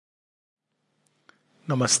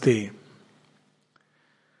नमस्ते।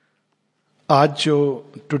 आज जो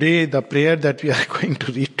today the prayer that we are going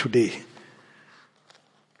to read today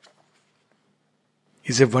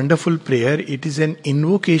is a wonderful prayer. It is an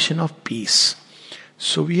invocation of peace.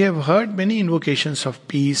 So we have heard many invocations of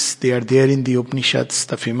peace. They are there in the Upanishads,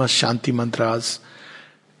 the famous Shanti mantras,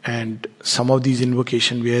 and some of these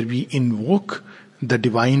invocations where we invoke the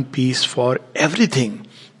divine peace for everything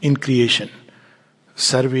in creation.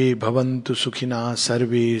 Sarve bhavantu sukhina,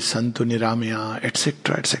 sarve santu niramaya,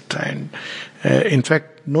 etc., etc. And in fact,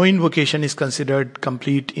 no invocation is considered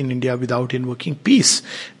complete in India without invoking peace,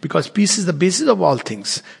 because peace is the basis of all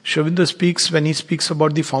things. Sri Aurobindo speaks, when he speaks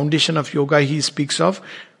about the foundation of yoga, he speaks of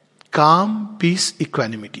calm, peace,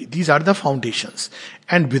 equanimity. These are the foundations.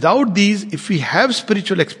 And without these, if we have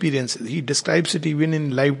spiritual experiences, he describes it even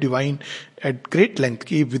in Life Divine at great length.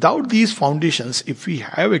 Without these foundations, if we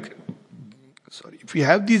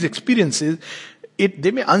have these experiences,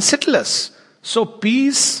 they may unsettle us. So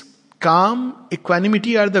peace, calm,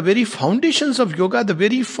 equanimity are the very foundations of yoga, the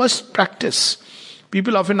very first practice.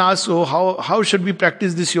 People often ask, how should we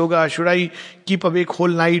practice this yoga? Should I keep awake whole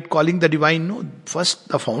night calling the divine? No, first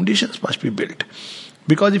the foundations must be built.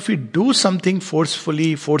 Because if we do something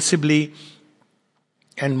forcefully, forcibly,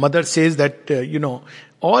 and mother says that,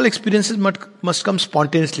 all experiences must come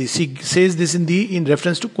spontaneously. She says this in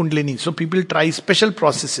reference to Kundalini. So people try special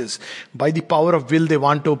processes. By the power of will, they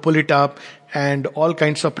want to pull it up, and all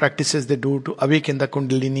kinds of practices they do to awaken the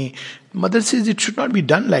Kundalini. Mother says it should not be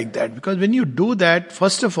done like that. Because when you do that,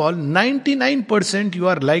 first of all, 99% you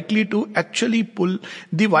are likely to actually pull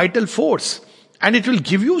the vital force. And it will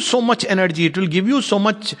give you so much energy, it will give you so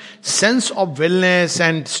much sense of wellness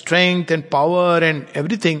and strength and power and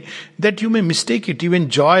everything, that you may mistake it, even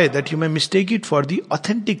joy, that you may mistake it for the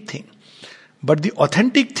authentic thing. But the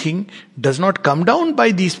authentic thing does not come down by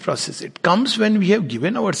these processes. It comes when we have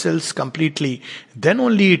given ourselves completely. Then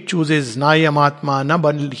only it chooses na yamatma, na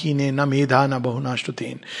balhine, na medha, na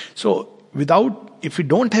bahunashtuten. So if we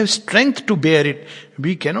don't have strength to bear it,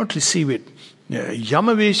 we cannot receive it.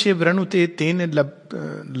 Yamaveshe vranute tene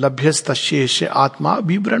labhyastashe atma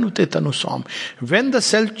vibranute tanusam. When the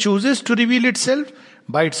self chooses to reveal itself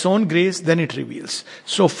by its own grace, then it reveals.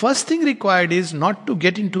 So first thing required is not to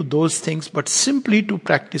get into those things, but simply to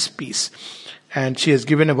practice peace. And she has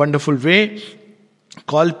given a wonderful way.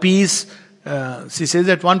 Call peace. She says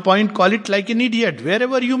at one point, call it like an idiot.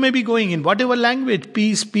 Wherever you may be going, in whatever language,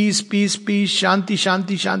 peace, peace, peace, peace, shanti,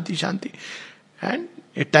 shanti, shanti, shanti. And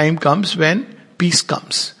a time comes when peace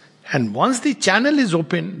comes. And once the channel is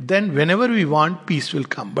open, then whenever we want, peace will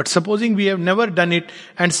come. But supposing we have never done it,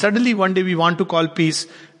 and suddenly one day we want to call peace,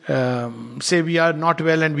 say we are not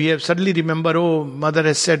well and we have suddenly remember, mother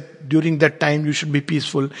has said during that time you should be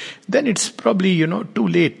peaceful, then it's probably, too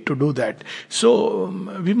late to do that. So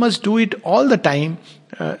we must do it all the time,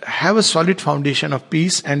 have a solid foundation of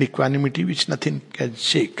peace and equanimity which nothing can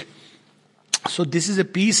shake. So this is a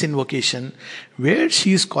peace invocation where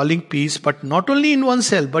she is calling peace, but not only in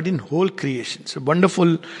oneself, but in whole creation. So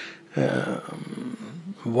wonderful,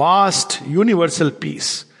 vast, universal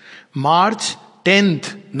peace. March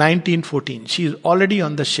 10th, 1914. She is already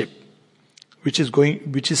on the ship, which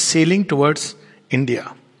is sailing towards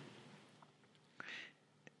India.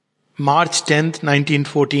 March 10th,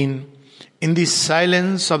 1914. In the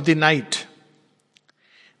silence of the night,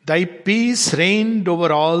 thy peace reigned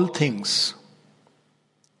over all things.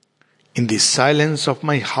 In the silence of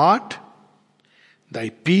my heart, thy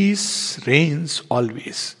peace reigns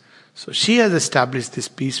always. So she has established this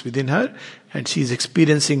peace within her, and she is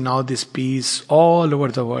experiencing now this peace all over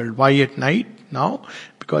the world. Why at night now?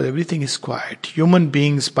 Because everything is quiet. Human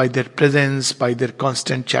beings, by their presence, by their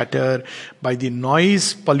constant chatter, by the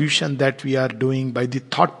noise pollution that we are doing, by the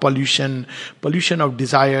thought pollution of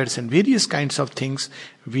desires and various kinds of things,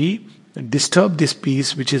 we disturb this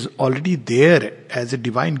peace which is already there as a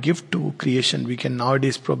divine gift to creation. We can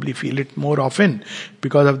nowadays probably feel it more often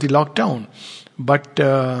because of the lockdown. But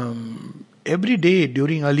every day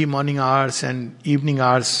during early morning hours and evening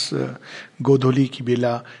hours, Godholi ki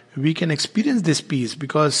bela, we can experience this peace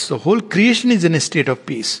because the whole creation is in a state of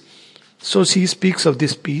peace. So she speaks of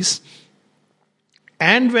this peace.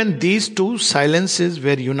 And when these two silences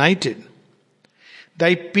were united,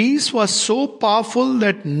 thy peace was so powerful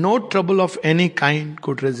that no trouble of any kind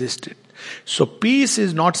could resist it. So peace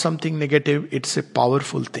is not something negative, it's a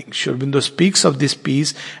powerful thing. Sri Aurobindo speaks of this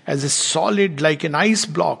peace as a solid, like an ice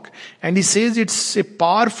block. And he says it's a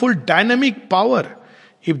powerful, dynamic power.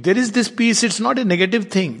 If there is this peace, it's not a negative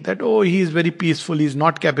thing that, oh, he is very peaceful, he is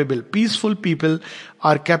not capable. Peaceful people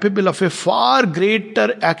are capable of a far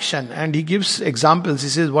greater action. And he gives examples. He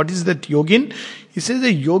says, what is that yogin? He says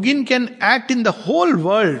a yogin can act in the whole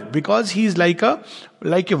world because he is like a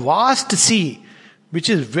vast sea, which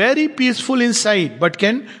is very peaceful inside, but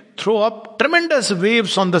can throw up tremendous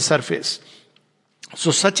waves on the surface.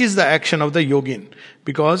 So such is the action of the yogin.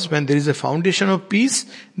 Because when there is a foundation of peace,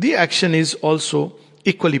 the action is also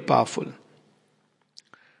equally powerful.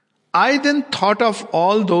 I then thought of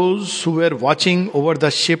all those who were watching over the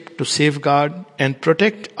ship to safeguard and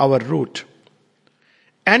protect our route.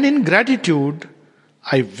 And in gratitude,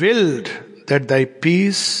 I willed that thy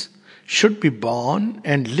peace should be born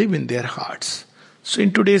and live in their hearts. So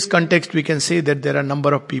in today's context, we can say that there are a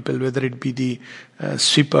number of people, whether it be the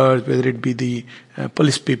sweepers, whether it be the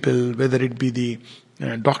police people, whether it be the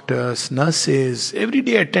doctors, nurses,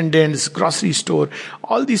 everyday attendants, grocery store,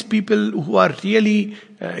 all these people who are really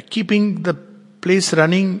keeping the place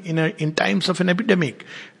running in times of an epidemic.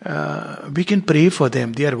 We can pray for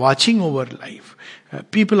them. They are watching over life.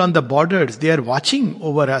 People on the borders, they are watching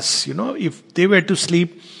over us. If they were to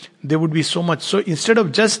sleep, there would be so much. So instead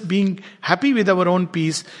of just being happy with our own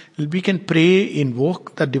peace, we can pray,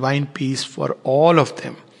 invoke the divine peace for all of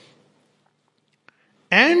them.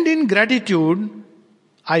 And in gratitude,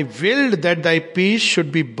 I willed that thy peace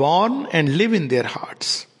should be born and live in their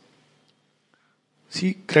hearts.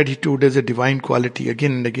 See, gratitude as a divine quality,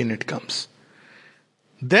 again and again it comes.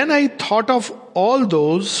 Then I thought of all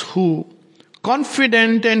those who,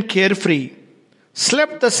 confident and carefree,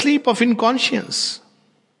 slept the sleep of inconscience,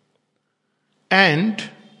 and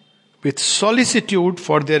with solicitude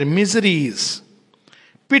for their miseries,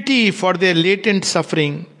 pity for their latent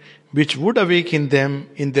suffering, which would awake in them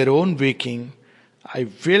in their own waking, I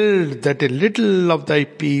willed that a little of thy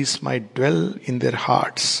peace might dwell in their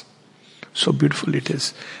hearts. So beautiful it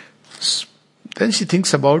is. Then she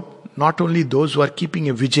thinks about not only those who are keeping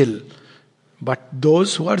a vigil, but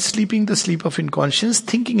those who are sleeping the sleep of inconscience,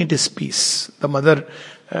 thinking it is peace. The mother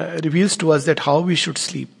reveals to us that how we should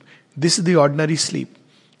sleep. This is the ordinary sleep.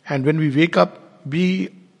 And when we wake up,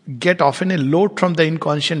 we get often a load from the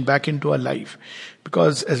inconscient back into our life.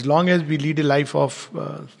 Because as long as we lead a life of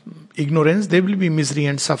ignorance, there will be misery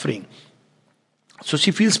and suffering. So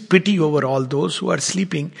she feels pity over all those who are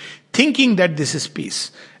sleeping, thinking that this is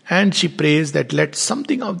peace. And she prays that let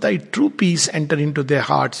something of thy true peace enter into their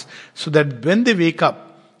hearts, so that when they wake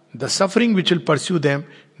up, the suffering which will pursue them,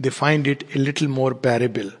 they find it a little more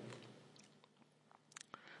bearable.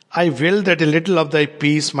 I will that a little of thy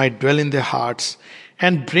peace might dwell in their hearts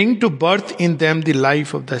and bring to birth in them the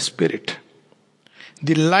life of the Spirit,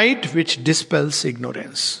 the light which dispels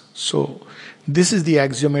ignorance. So, this is the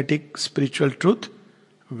axiomatic spiritual truth.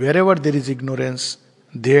 Wherever there is ignorance,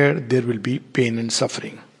 there will be pain and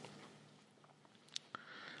suffering.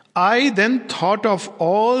 I then thought of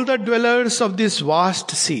all the dwellers of this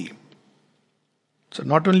vast sea. So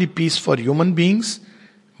not only peace for human beings,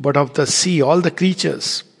 but of the sea, all the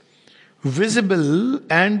creatures, visible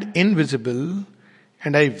and invisible,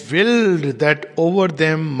 and I willed that over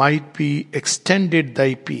them might be extended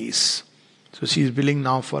thy peace. So she is willing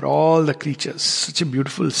now for all the creatures. Such a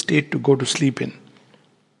beautiful state to go to sleep in.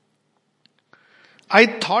 I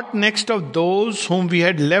thought next of those whom we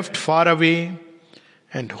had left far away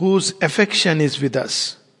and whose affection is with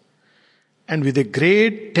us. And with a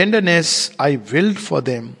great tenderness I willed for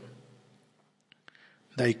them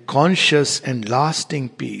thy conscious and lasting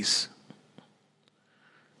peace,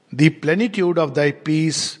 the plenitude of thy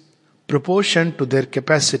peace proportioned to their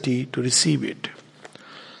capacity to receive it.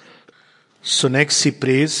 So next she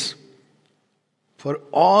prays for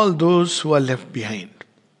all those who are left behind.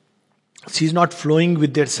 She is not flowing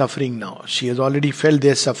with their suffering now. She has already felt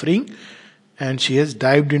their suffering and she has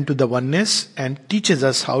dived into the oneness and teaches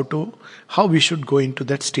us how we should go into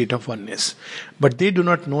that state of oneness. But they do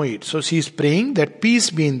not know it. So she is praying that peace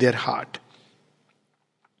be in their heart.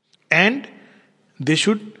 And they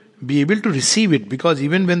should be able to receive it, because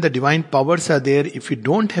even when the divine powers are there, if we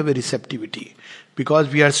don't have a receptivity, because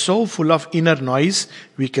we are so full of inner noise,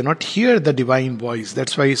 we cannot hear the divine voice.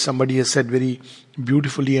 That's why somebody has said very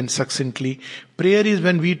beautifully and succinctly, prayer is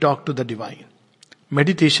when we talk to the divine.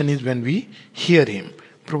 Meditation is when we hear him,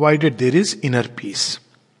 provided there is inner peace.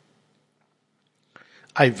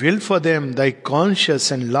 I will for them thy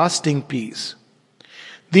conscious and lasting peace,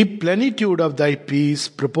 the plenitude of thy peace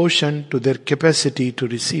proportioned to their capacity to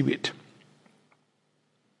receive it.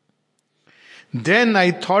 Then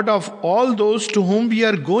I thought of all those to whom we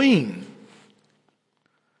are going,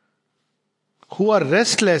 who are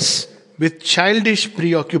restless with childish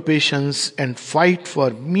preoccupations and fight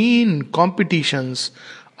for mean competitions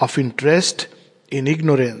of interest in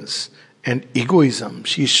ignorance and egoism.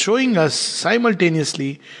 She is showing us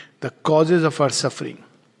simultaneously the causes of our suffering.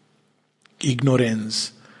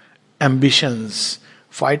 Ignorance, ambitions,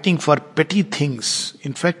 fighting for petty things.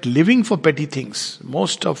 In fact, living for petty things.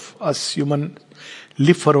 Most of us human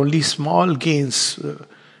live for only small gains,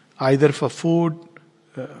 either for food,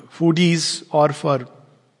 foodies, or for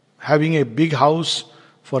having a big house,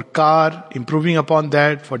 for car, improving upon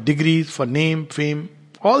that, for degrees, for name, fame,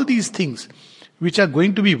 all these things which are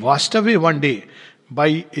going to be washed away one day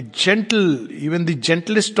by a gentle, even the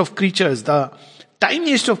gentlest of creatures, the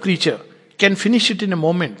tiniest of creature can finish it in a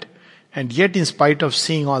moment. And yet, in spite of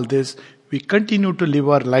seeing all this, we continue to live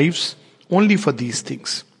our lives only for these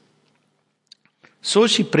things. So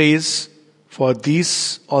she prays for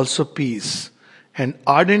these also peace, and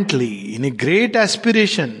ardently, in a great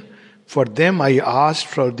aspiration, for them I asked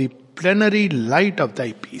for the plenary light of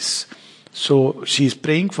thy peace. So she is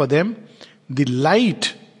praying for them, the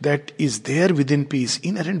light that is there within peace,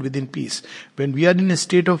 inherent within peace. When we are in a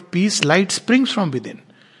state of peace, light springs from within.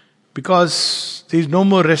 Because there is no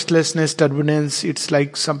more restlessness, turbulence. It's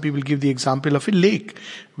like some people give the example of a lake.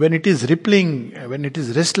 When it is rippling, when it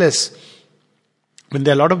is restless, when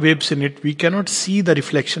there are a lot of waves in it, we cannot see the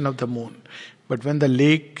reflection of the moon. But when the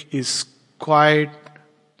lake is quiet,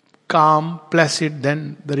 calm, placid,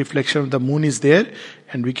 then the reflection of the moon is there,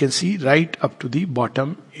 and we can see right up to the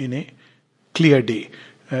bottom in a clear day,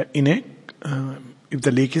 if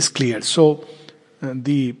the lake is clear. So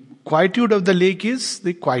the quietude of the lake is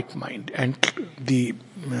the quiet mind, and the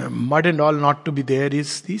mud and all not to be there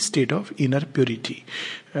is the state of inner purity.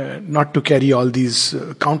 Not to carry all these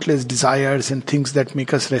countless desires and things that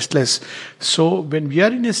make us restless. So when we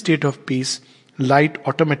are in a state of peace, light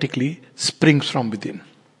automatically springs from within.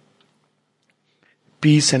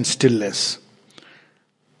 Peace and stillness.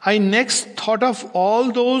 I next thought of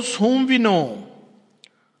all those whom we know,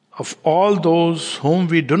 of all those whom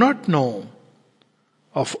we do not know,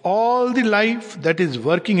 of all the life that is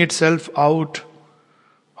working itself out,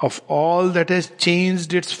 of all that has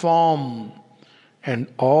changed its form, and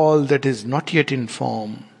all that is not yet in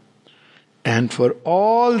form, and for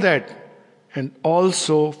all that, and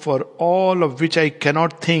also for all of which I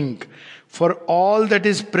cannot think, for all that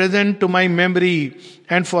is present to my memory,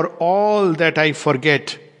 and for all that I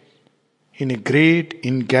forget, in a great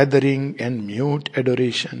ingathering and mute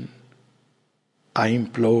adoration, I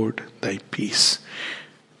implored thy peace.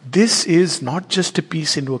 This is not just a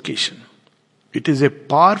peace invocation. It is a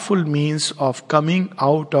powerful means of coming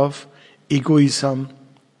out of egoism,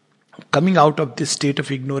 coming out of this state of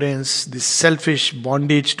ignorance, this selfish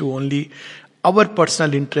bondage to only our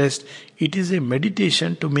personal interest. It is a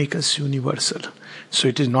meditation to make us universal. So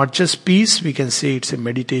it is not just peace, we can say it's a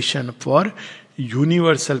meditation for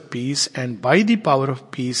universal peace, and by the power of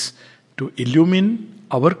peace to illumine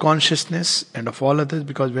our consciousness and of all others,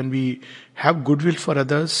 because when we have goodwill for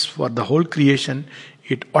others, for the whole creation,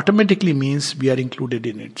 it automatically means we are included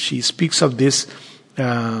in it. She speaks of this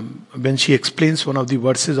when she explains one of the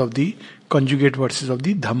verses of the conjugate verses of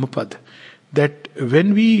the Dhammapad, that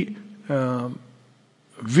when we have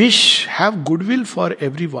goodwill for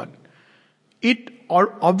everyone, it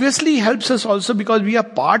obviously helps us also because we are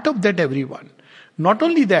part of that everyone. Not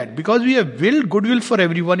only that, because we have goodwill for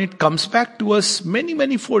everyone, it comes back to us many,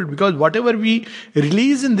 many fold, because whatever we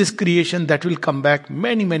release in this creation, that will come back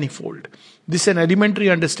many, many fold. This is an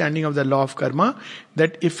elementary understanding of the law of karma,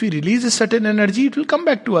 that if we release a certain energy, it will come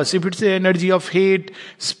back to us. If it's the energy of hate,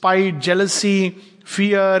 spite, jealousy,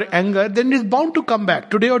 fear, anger, then it's bound to come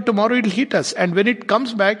back. Today or tomorrow it will hit us. And when it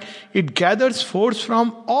comes back, it gathers force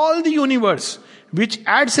from all the universe, which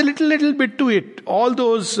adds a little bit to it. All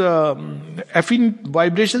those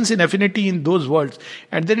vibrations in affinity in those worlds.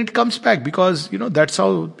 And then it comes back, because, that's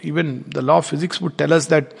how even the law of physics would tell us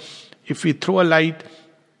that if we throw a light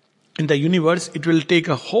in the universe, it will take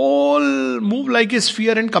a whole move like a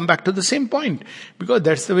sphere and come back to the same point, because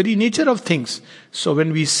that's the very nature of things. So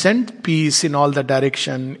when we send peace in all the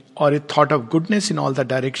direction, or a thought of goodness in all the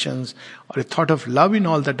directions, or a thought of love in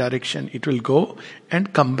all the direction, it will go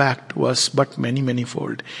and come back to us, but many, many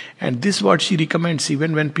fold. And this is what she recommends,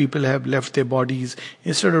 even when people have left their bodies,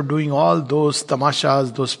 instead of doing all those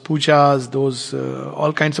tamashas, those pujas, those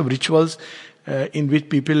all kinds of rituals, in which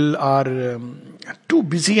people are too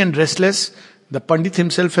busy and restless. The Pandit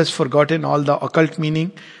himself has forgotten all the occult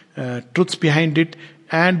meaning, truths behind it.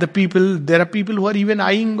 And there are people who are even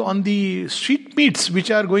eyeing on the street meats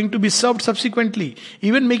which are going to be served subsequently,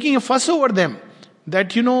 even making a fuss over them.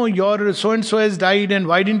 that, your so and so has died, and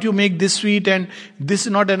why didn't you make this sweet, and this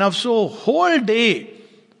is not enough. So whole day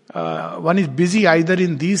one is busy either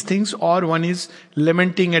in these things, or one is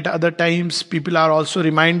lamenting. At other times people are also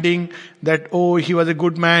reminding that, oh, he was a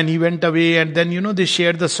good man, he went away, and then they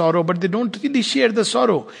share the sorrow, but they don't really share the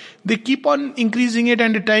sorrow. They keep on increasing it,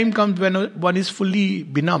 and a time comes when one is fully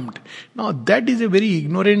benumbed. Now that is a very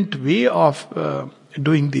ignorant way of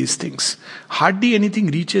doing these things. Hardly anything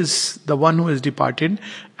reaches the one who has departed,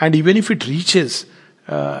 and even if it reaches,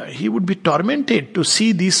 he would be tormented to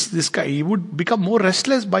see this guy. He would become more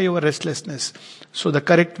restless by our restlessness. So the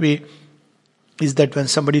correct way is that when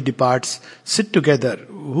somebody departs, sit together.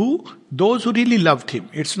 Those who really loved him.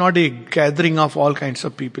 It's not a gathering of all kinds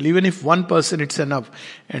of people. Even if one person, it's enough.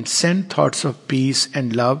 And send thoughts of peace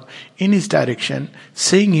and love in his direction,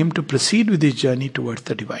 saying him to proceed with his journey towards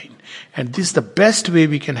the divine. And this is the best way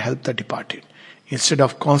we can help the departed. Instead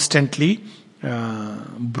of constantly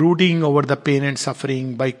brooding over the pain and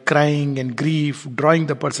suffering, by crying and grief, drawing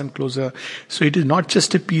the person closer. So it is not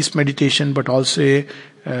just a peace meditation, but also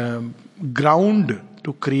a ground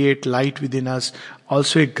to create light within us,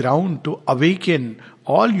 also a ground to awaken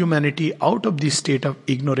all humanity out of this state of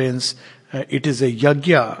ignorance. It is a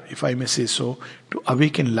yagya, if I may say so, to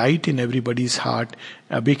awaken light in everybody's heart,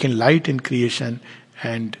 awaken light in creation,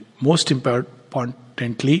 and most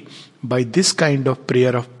importantly, by this kind of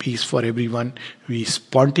prayer of peace for everyone, we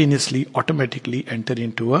spontaneously, automatically enter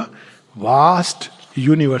into a vast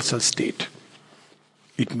universal state.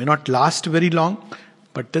 It may not last very long,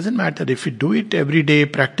 but doesn't matter. If we do it every day,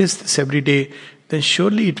 practice this every day, then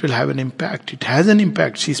surely it will have an impact. It has an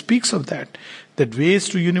impact. She speaks of that ways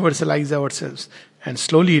to universalize ourselves. And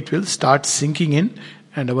slowly it will start sinking in,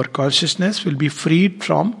 and our consciousness will be freed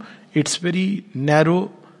from its very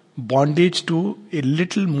narrow bondage to a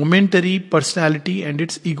little momentary personality and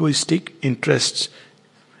its egoistic interests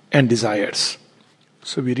and desires.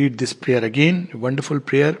 So we read this prayer again, a wonderful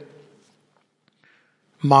prayer.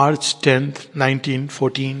 March 10th,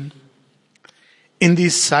 1914. In the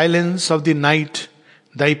silence of the night,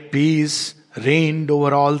 thy peace reigned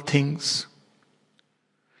over all things.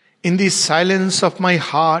 In the silence of my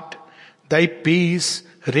heart, thy peace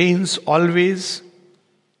reigns always.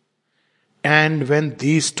 And when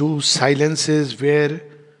these two silences were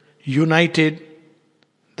united,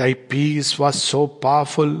 thy peace was so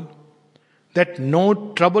powerful that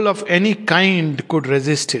no trouble of any kind could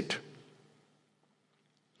resist it.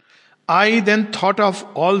 I then thought of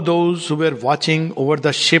all those who were watching over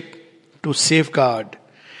the ship to safeguard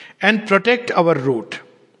and protect our route.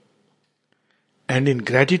 And in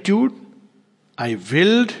gratitude, I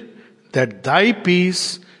willed that thy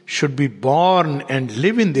peace should be born and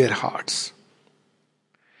live in their hearts.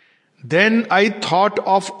 Then I thought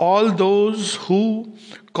of all those who,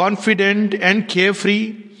 confident and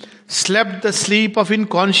carefree, slept the sleep of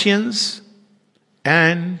inconscience,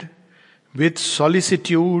 and with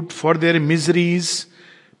solicitude for their miseries,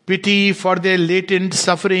 pity for their latent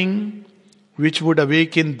suffering, which would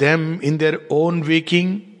awaken them in their own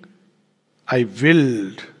waking, I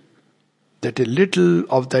willed that a little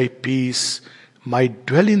of thy peace might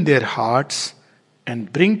dwell in their hearts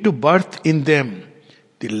and bring to birth in them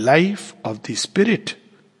the life of the Spirit,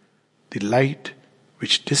 the light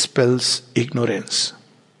which dispels ignorance.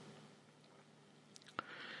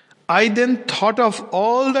 I then thought of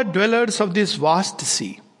all the dwellers of this vast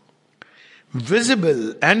sea,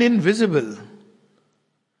 visible and invisible,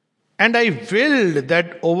 and I willed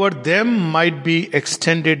that over them might be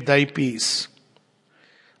extended thy peace.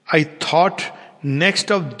 I thought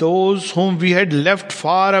next of those whom we had left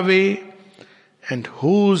far away, and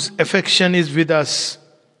whose affection is with us,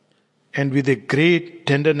 and with a great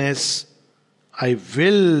tenderness I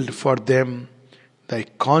willed for them thy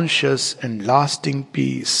conscious and lasting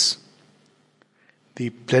peace, the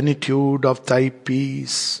plenitude of thy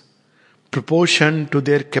peace, proportioned to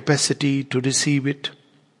their capacity to receive it.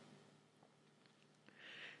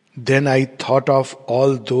 Then I thought of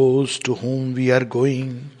all those to whom we are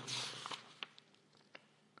going,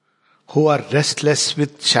 who are restless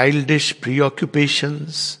with childish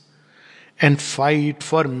preoccupations and fight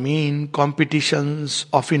for mean competitions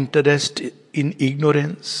of interest in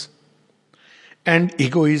ignorance and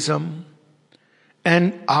egoism,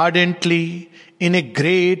 and ardently in a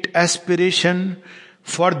great aspiration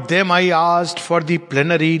for them I asked for the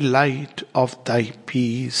plenary light of thy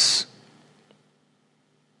peace.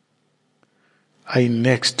 I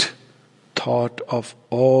next thought of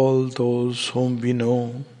all those whom we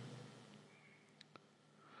know,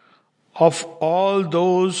 of all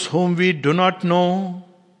those whom we do not know,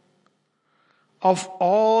 of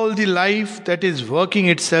all the life that is working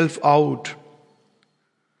itself out,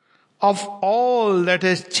 of all that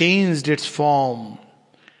has changed its form,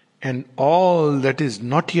 and all that is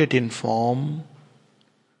not yet in form,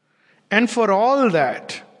 and for all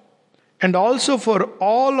that, and also for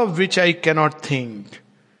all of which I cannot think,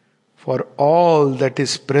 for all that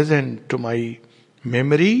is present to my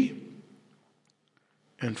memory,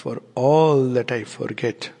 and for all that I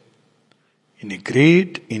forget, in a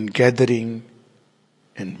great ingathering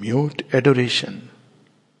and mute adoration,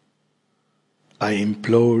 I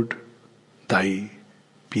implored thy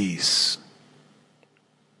peace.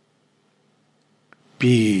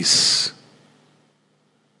 Peace.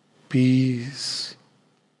 Peace.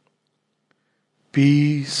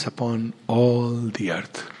 Peace upon all the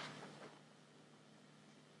earth.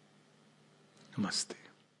 Namaste.